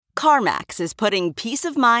CarMax is putting peace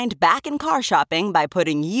of mind back in car shopping by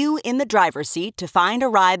putting you in the driver's seat to find a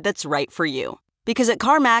ride that's right for you. Because at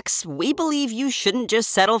CarMax, we believe you shouldn't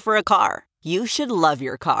just settle for a car. You should love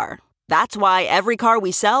your car. That's why every car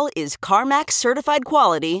we sell is CarMax certified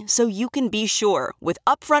quality, so you can be sure with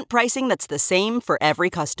upfront pricing that's the same for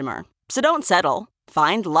every customer. So don't settle.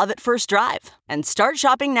 Find love at first drive and start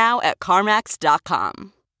shopping now at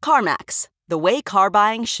CarMax.com. CarMax, the way car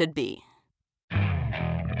buying should be.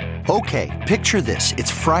 Okay, picture this.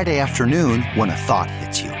 It's Friday afternoon when a thought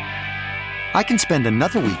hits you. I can spend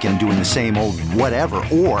another weekend doing the same old whatever,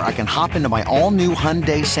 or I can hop into my all-new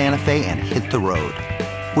Hyundai Santa Fe and hit the road.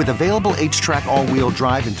 With available H-Track all-wheel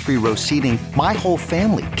drive and 3-row seating, my whole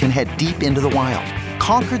family can head deep into the wild.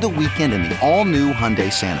 Conquer the weekend in the all-new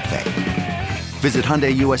Hyundai Santa Fe. Visit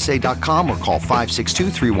HyundaiUSA.com or call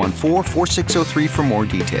 562-314-4603 for more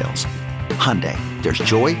details. Hyundai, there's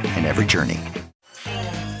joy in every journey.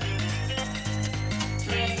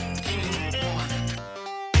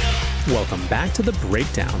 Welcome back to The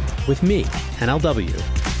Breakdown with me, NLW.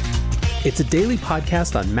 It's a daily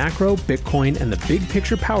podcast on macro, Bitcoin, and the big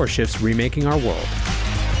picture power shifts remaking our world.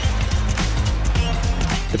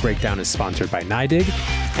 The Breakdown is sponsored by NYDIG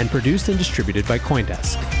and produced and distributed by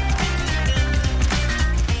CoinDesk.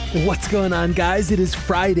 What's going on, guys? It is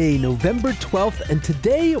Friday, November 12th, and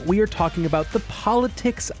today we are talking about the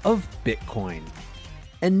politics of Bitcoin.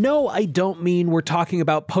 And no, I don't mean we're talking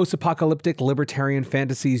about post-apocalyptic libertarian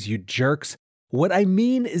fantasies, you jerks. What I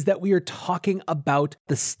mean is that we are talking about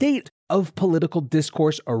the state of political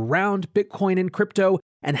discourse around Bitcoin and crypto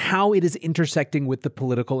and how it is intersecting with the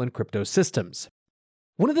political and crypto systems.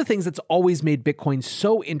 One of the things that's always made Bitcoin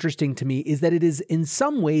so interesting to me is that it is in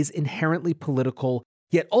some ways inherently political,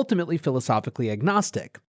 yet ultimately philosophically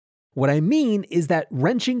agnostic. What I mean is that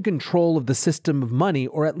wrenching control of the system of money,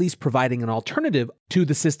 or at least providing an alternative to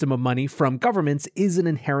the system of money from governments, is an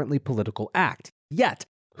inherently political act. Yet,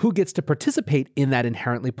 who gets to participate in that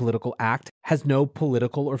inherently political act has no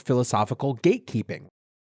political or philosophical gatekeeping.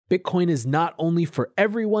 Bitcoin is not only for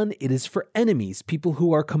everyone, it is for enemies. People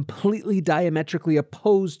who are completely diametrically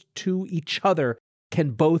opposed to each other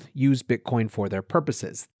can both use Bitcoin for their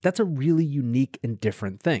purposes. That's a really unique and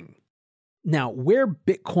different thing. Now, where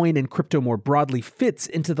Bitcoin and crypto more broadly fits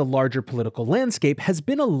into the larger political landscape has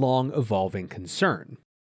been a long evolving concern.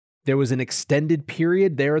 There was an extended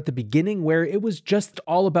period there at the beginning where it was just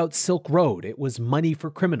all about Silk Road. It was money for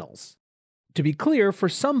criminals. To be clear, for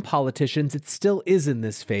some politicians, it still is in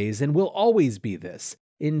this phase and will always be this.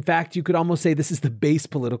 In fact, you could almost say this is the base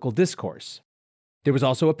political discourse. There was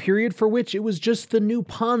also a period for which it was just the new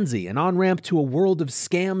Ponzi, an on-ramp to a world of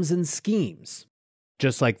scams and schemes.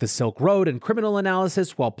 Just like the Silk Road and criminal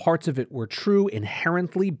analysis, while parts of it were true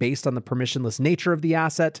inherently based on the permissionless nature of the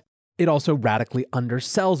asset, it also radically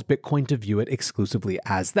undersells Bitcoin to view it exclusively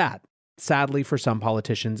as that. Sadly, for some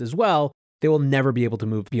politicians as well, they will never be able to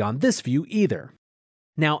move beyond this view either.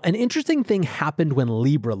 Now, an interesting thing happened when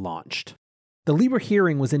Libra launched. The Libra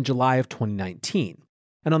hearing was in July of 2019.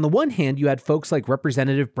 And on the one hand, you had folks like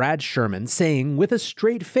Representative Brad Sherman saying with a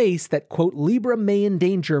straight face that, quote, Libra may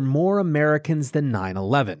endanger more Americans than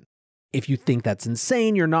 9/11. If you think that's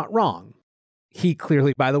insane, you're not wrong. He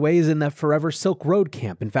clearly, by the way, is in the Forever Silk Road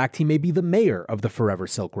camp. In fact, he may be the mayor of the Forever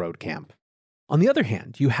Silk Road camp. On the other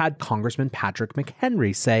hand, you had Congressman Patrick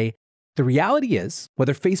McHenry say, the reality is,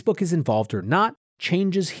 whether Facebook is involved or not,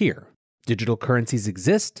 change is here. Digital currencies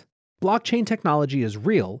exist, blockchain technology is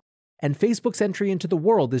real, and Facebook's entry into the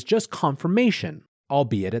world is just confirmation,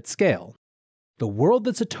 albeit at scale. The world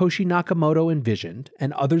that Satoshi Nakamoto envisioned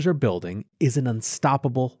and others are building is an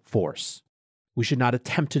unstoppable force. We should not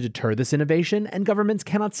attempt to deter this innovation, and governments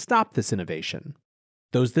cannot stop this innovation.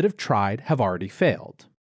 Those that have tried have already failed.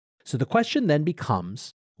 So the question then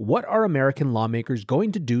becomes, what are American lawmakers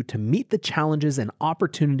going to do to meet the challenges and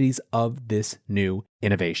opportunities of this new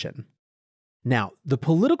innovation? Now, the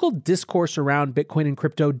political discourse around Bitcoin and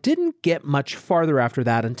crypto didn't get much farther after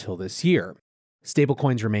that until this year.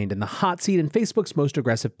 Stablecoins remained in the hot seat and Facebook's most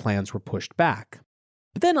aggressive plans were pushed back.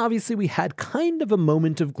 But then obviously we had kind of a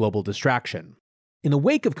moment of global distraction. In the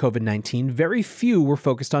wake of COVID-19, very few were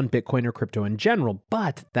focused on Bitcoin or crypto in general,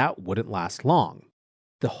 but that wouldn't last long.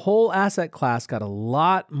 The whole asset class got a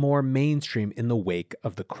lot more mainstream in the wake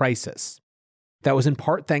of the crisis. That was in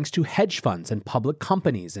part thanks to hedge funds and public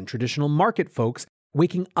companies and traditional market folks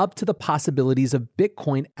waking up to the possibilities of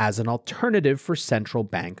Bitcoin as an alternative for central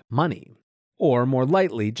bank money. Or more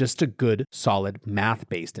lightly, just a good, solid,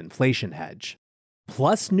 math-based inflation hedge.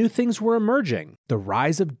 Plus, new things were emerging. The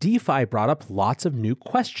rise of DeFi brought up lots of new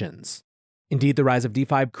questions. Indeed, the rise of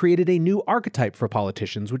DeFi created a new archetype for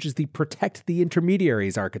politicians, which is the protect the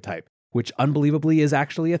intermediaries archetype, which unbelievably is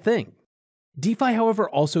actually a thing. DeFi, however,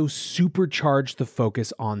 also supercharged the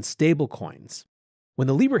focus on stablecoins. When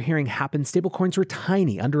the Libra hearing happened, stablecoins were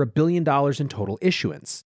tiny, under $1 billion in total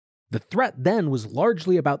issuance. The threat then was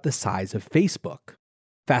largely about the size of Facebook.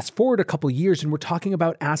 Fast forward a couple years and we're talking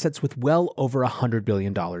about assets with well over $100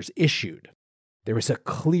 billion issued. There is a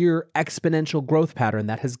clear exponential growth pattern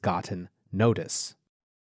that has gotten notice.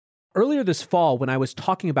 Earlier this fall, when I was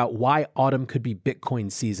talking about why autumn could be Bitcoin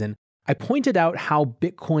season, I pointed out how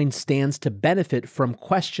Bitcoin stands to benefit from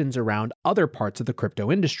questions around other parts of the crypto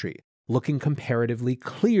industry, looking comparatively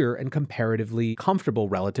clear and comparatively comfortable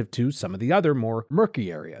relative to some of the other more murky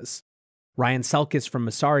areas. Ryan Selkis from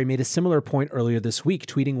Messari made a similar point earlier this week,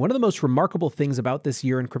 tweeting, "One of the most remarkable things about this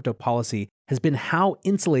year in crypto policy has been how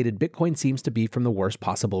insulated Bitcoin seems to be from the worst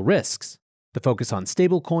possible risks. The focus on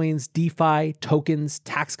stablecoins, DeFi, tokens,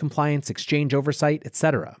 tax compliance, exchange oversight,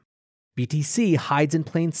 etc. BTC hides in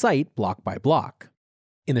plain sight block by block.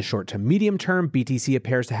 In the short to medium term, BTC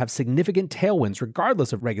appears to have significant tailwinds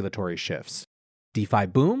regardless of regulatory shifts. DeFi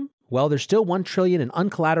boom? Well, there's still $1 trillion in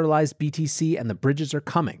uncollateralized BTC and the bridges are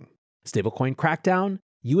coming. Stablecoin crackdown?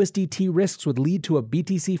 USDT risks would lead to a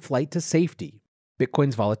BTC flight to safety.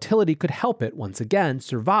 Bitcoin's volatility could help it, once again,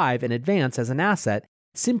 survive and advance as an asset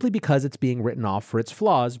simply because it's being written off for its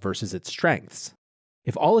flaws versus its strengths.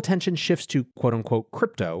 If all attention shifts to quote-unquote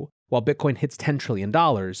crypto, while Bitcoin hits $10 trillion,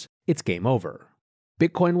 it's game over.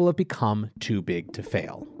 Bitcoin will have become too big to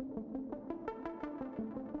fail."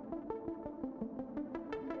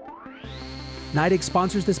 NYDIG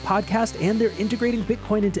sponsors this podcast, and they're integrating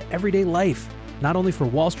Bitcoin into everyday life, not only for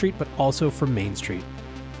Wall Street, but also for Main Street.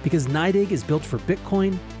 Because NYDIG is built for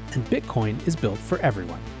Bitcoin, and Bitcoin is built for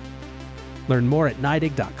everyone. Learn more at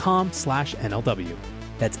NYDIG.com/NLW.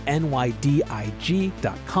 That's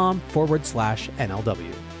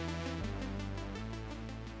NYDIG.com/NLW.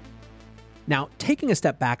 Now, taking a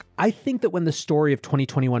step back, I think that when the story of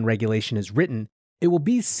 2021 regulation is written, it will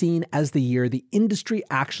be seen as the year the industry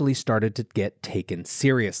actually started to get taken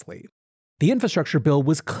seriously. The infrastructure bill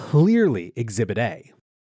was clearly Exhibit A.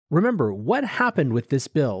 Remember, what happened with this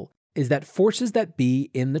bill is that forces that be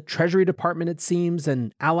in the Treasury Department, it seems,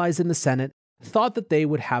 and allies in the Senate thought that they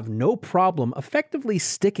would have no problem effectively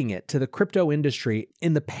sticking it to the crypto industry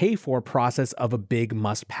in the pay-for process of a big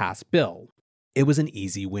must-pass bill. It was an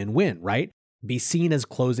easy win-win, right? Be seen as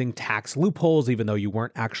closing tax loopholes even though you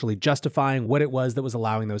weren't actually justifying what it was that was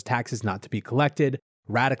allowing those taxes not to be collected,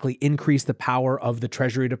 radically increase the power of the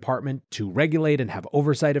Treasury Department to regulate and have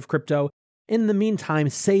oversight of crypto. In the meantime,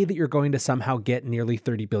 say that you're going to somehow get nearly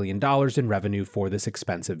 $30 billion in revenue for this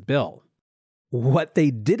expensive bill. What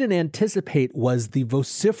they didn't anticipate was the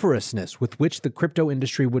vociferousness with which the crypto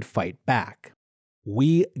industry would fight back.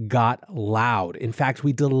 We got loud. In fact,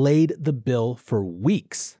 we delayed the bill for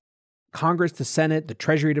weeks. Congress, the Senate, the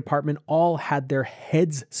Treasury Department all had their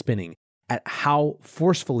heads spinning at how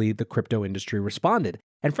forcefully the crypto industry responded,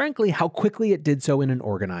 and frankly, how quickly it did so in an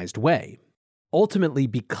organized way. Ultimately,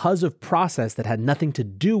 because of process that had nothing to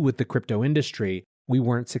do with the crypto industry, we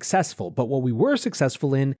weren't successful. But what we were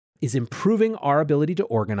successful in is improving our ability to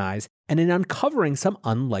organize and in uncovering some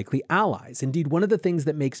unlikely allies. Indeed, one of the things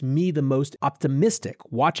that makes me the most optimistic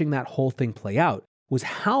watching that whole thing play out was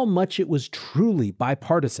how much it was truly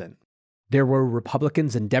bipartisan. There were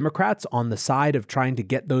Republicans and Democrats on the side of trying to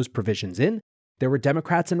get those provisions in. There were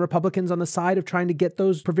Democrats and Republicans on the side of trying to get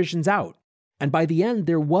those provisions out. And by the end,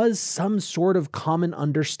 there was some sort of common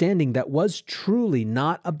understanding that was truly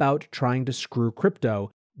not about trying to screw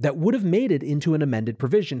crypto, that would have made it into an amended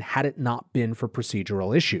provision had it not been for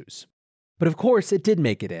procedural issues. But of course, it did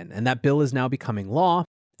make it in, and that bill is now becoming law,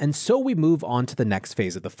 and so we move on to the next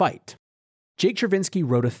phase of the fight. Jake Chervinsky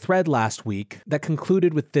wrote a thread last week that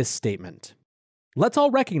concluded with this statement. "Let's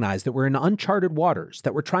all recognize that we're in uncharted waters,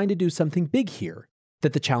 that we're trying to do something big here,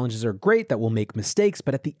 that the challenges are great, that we'll make mistakes,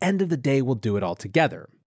 but at the end of the day, we'll do it all together.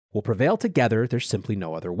 We'll prevail together, there's simply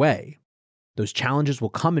no other way. Those challenges will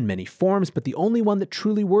come in many forms, but the only one that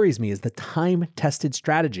truly worries me is the time-tested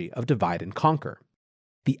strategy of divide and conquer.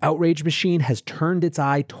 The outrage machine has turned its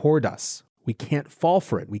eye toward us. We can't fall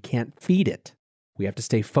for it. We can't feed it. We have to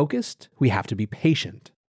stay focused. We have to be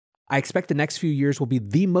patient. I expect the next few years will be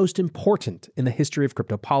the most important in the history of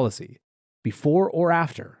crypto policy. Before or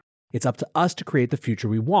after, it's up to us to create the future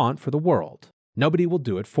we want for the world. Nobody will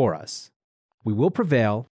do it for us. We will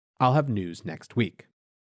prevail. I'll have news next week."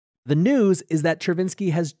 The news is that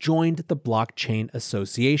Chervinsky has joined the Blockchain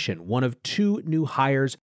Association, one of two new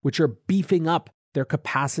hires which are beefing up their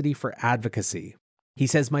capacity for advocacy. He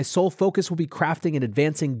says, "My sole focus will be crafting and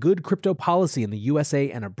advancing good crypto policy in the USA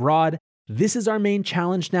and abroad. This is our main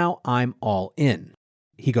challenge now. I'm all in."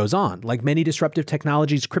 He goes on, "Like many disruptive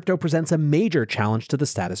technologies, crypto presents a major challenge to the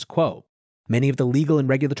status quo. Many of the legal and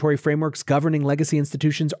regulatory frameworks governing legacy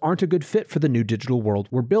institutions aren't a good fit for the new digital world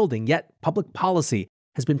we're building, yet public policy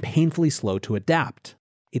has been painfully slow to adapt.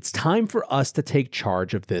 It's time for us to take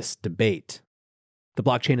charge of this debate." The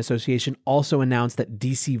Blockchain Association also announced that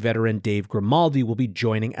DC veteran Dave Grimaldi will be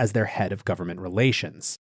joining as their head of government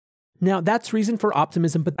relations. Now, that's reason for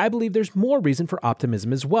optimism, but I believe there's more reason for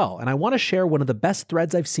optimism as well, and I want to share one of the best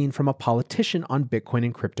threads I've seen from a politician on Bitcoin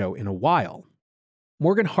and crypto in a while.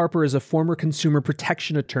 Morgan Harper is a former consumer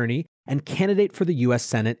protection attorney and candidate for the U.S.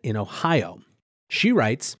 Senate in Ohio. She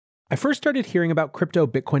writes, "I first started hearing about crypto,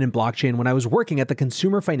 Bitcoin, and blockchain when I was working at the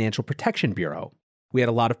Consumer Financial Protection Bureau. We had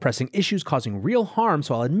a lot of pressing issues causing real harm,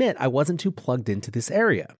 so I'll admit I wasn't too plugged into this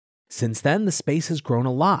area. Since then, the space has grown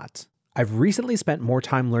a lot. I've recently spent more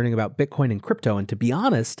time learning about Bitcoin and crypto, and to be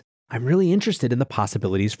honest, I'm really interested in the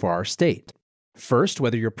possibilities for our state. First,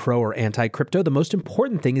 whether you're pro or anti-crypto, the most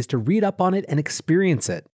important thing is to read up on it and experience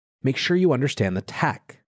it. Make sure you understand the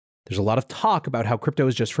tech. There's a lot of talk about how crypto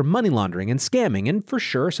is just for money laundering and scamming, and for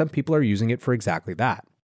sure, some people are using it for exactly that.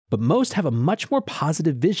 But most have a much more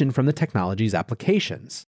positive vision from the technology's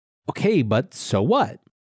applications. Okay, but so what?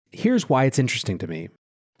 Here's why it's interesting to me.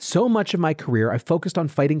 So much of my career, I've focused on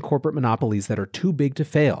fighting corporate monopolies that are too big to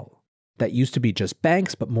fail. That used to be just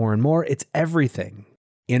banks, but more and more, it's everything.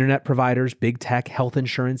 Internet providers, big tech, health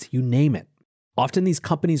insurance, you name it. Often these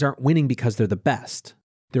companies aren't winning because they're the best.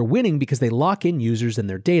 They're winning because they lock in users and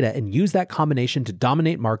their data and use that combination to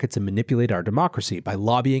dominate markets and manipulate our democracy by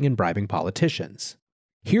lobbying and bribing politicians.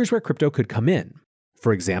 Here's where crypto could come in.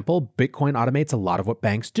 For example, Bitcoin automates a lot of what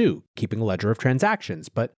banks do, keeping a ledger of transactions,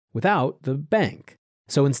 but without the bank.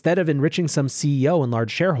 So instead of enriching some CEO and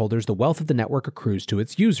large shareholders, the wealth of the network accrues to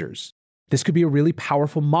its users. This could be a really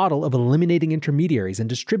powerful model of eliminating intermediaries and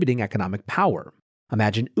distributing economic power.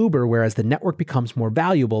 Imagine Uber, whereas the network becomes more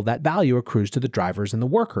valuable, that value accrues to the drivers and the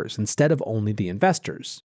workers instead of only the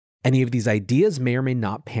investors. Any of these ideas may or may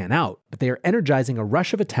not pan out, but they are energizing a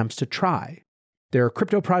rush of attempts to try. There are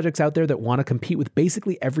crypto projects out there that want to compete with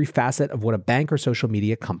basically every facet of what a bank or social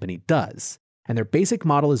media company does, and their basic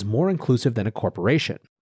model is more inclusive than a corporation.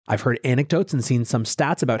 I've heard anecdotes and seen some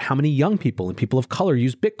stats about how many young people and people of color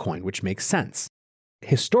use Bitcoin, which makes sense.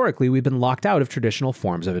 Historically, we've been locked out of traditional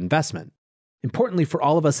forms of investment. Importantly for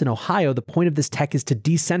all of us in Ohio, the point of this tech is to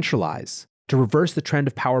decentralize, to reverse the trend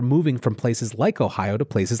of power moving from places like Ohio to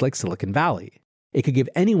places like Silicon Valley. It could give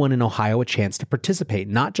anyone in Ohio a chance to participate,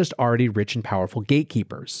 not just already rich and powerful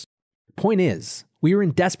gatekeepers. Point is, we are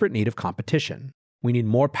in desperate need of competition. We need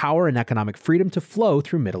more power and economic freedom to flow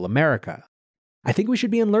through Middle America. I think we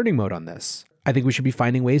should be in learning mode on this. I think we should be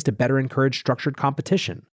finding ways to better encourage structured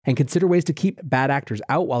competition and consider ways to keep bad actors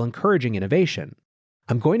out while encouraging innovation.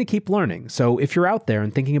 I'm going to keep learning, so if you're out there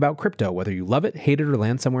and thinking about crypto, whether you love it, hate it, or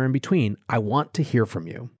land somewhere in between, I want to hear from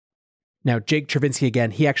you. Now, Jake Chervinsky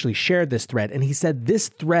again, he actually shared this thread, and he said this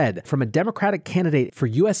thread from a Democratic candidate for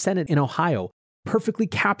U.S. Senate in Ohio perfectly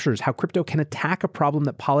captures how crypto can attack a problem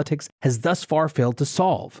that politics has thus far failed to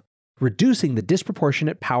solve, reducing the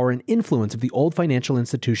disproportionate power and influence of the old financial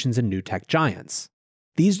institutions and new tech giants.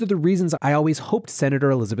 These are the reasons I always hoped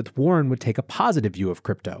Senator Elizabeth Warren would take a positive view of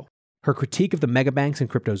crypto. Her critique of the megabanks and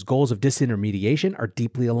crypto's goals of disintermediation are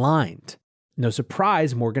deeply aligned. No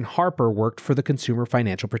surprise, Morgan Harper worked for the Consumer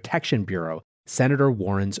Financial Protection Bureau, Senator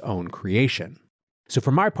Warren's own creation. So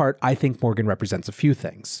for my part, I think Morgan represents a few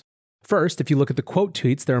things. First, if you look at the quote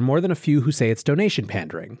tweets, there are more than a few who say it's donation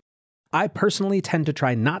pandering. I personally tend to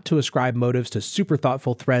try not to ascribe motives to super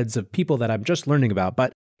thoughtful threads of people that I'm just learning about,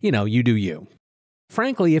 but, you do you.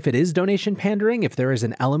 Frankly, if it is donation pandering, if there is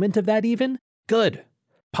an element of that even, good.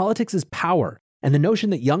 Politics is power. And the notion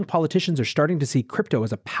that young politicians are starting to see crypto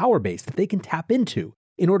as a power base that they can tap into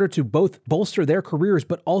in order to both bolster their careers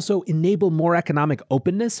but also enable more economic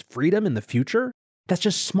openness, freedom in the future, that's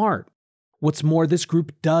just smart. What's more, this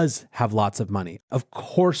group does have lots of money. Of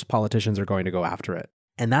course, politicians are going to go after it.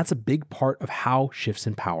 And that's a big part of how shifts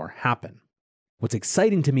in power happen. What's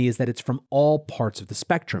exciting to me is that it's from all parts of the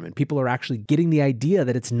spectrum, and people are actually getting the idea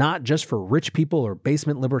that it's not just for rich people or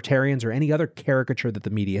basement libertarians or any other caricature that the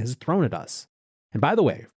media has thrown at us. And by the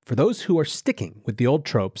way, for those who are sticking with the old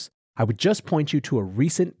tropes, I would just point you to a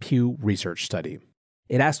recent Pew Research study.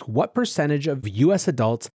 It asked what percentage of U.S.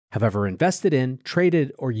 adults have ever invested in,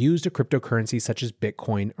 traded, or used a cryptocurrency such as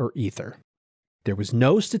Bitcoin or Ether. There was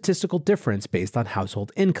no statistical difference based on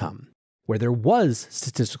household income. Where there was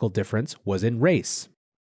statistical difference was in race.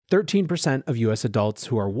 13% of US adults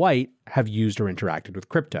who are white have used or interacted with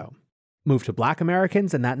crypto. Move to Black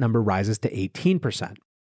Americans, and that number rises to 18%.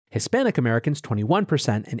 Hispanic Americans,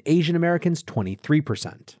 21%, and Asian Americans,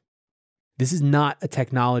 23%. This is not a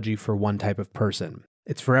technology for one type of person.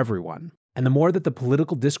 It's for everyone. And the more that the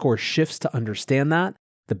political discourse shifts to understand that,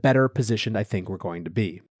 the better positioned I think we're going to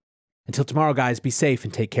be. Until tomorrow, guys, be safe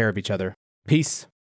and take care of each other. Peace.